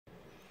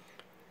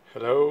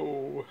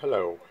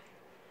Hello.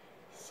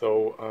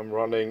 So I'm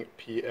running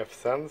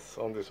pfSense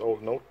on this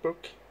old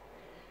notebook,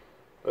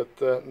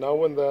 but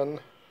now and then,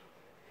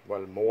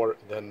 well, more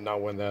than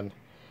now and then,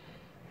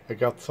 I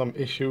got some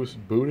issues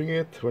booting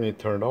it when you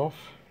turn it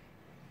off,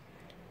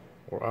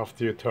 or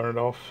after you turn it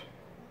off,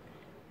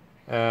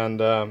 and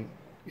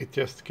it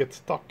just gets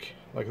stuck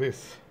like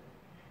this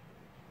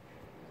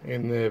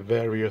in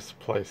various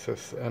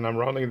places. And I'm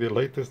running the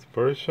latest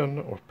version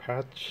or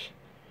patch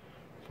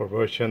for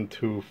version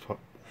 2.3.5.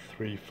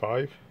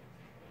 I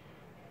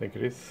think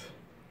it is.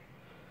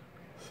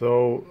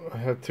 So I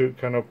had to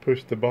kind of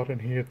push the button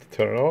here to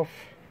turn it off.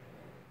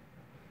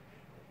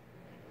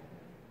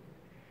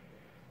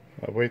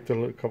 I wait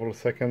a couple of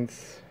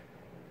seconds.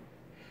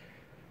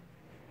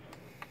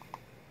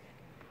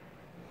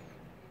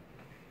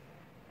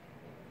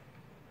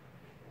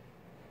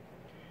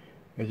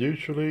 And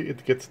usually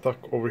it gets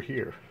stuck over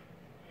here.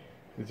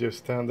 You just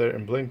stand there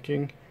and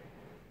blinking.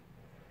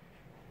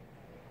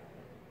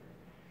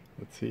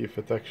 Let's see if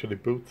it actually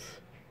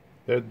boots.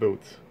 There it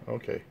boots.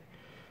 Okay.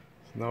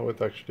 So now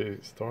it actually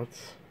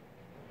starts.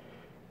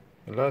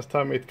 The last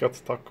time it got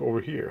stuck over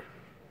here.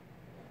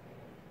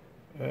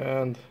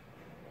 And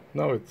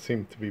now it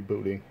seemed to be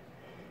booting.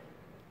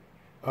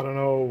 I don't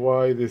know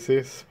why this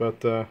is,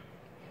 but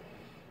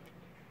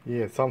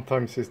yeah,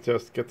 sometimes it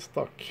just gets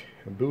stuck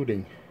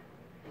booting.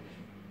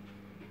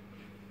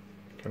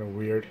 Kind of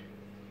weird.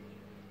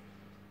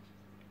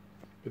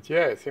 But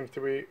yeah, it seems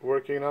to be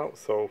working now,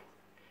 so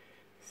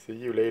see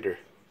you later.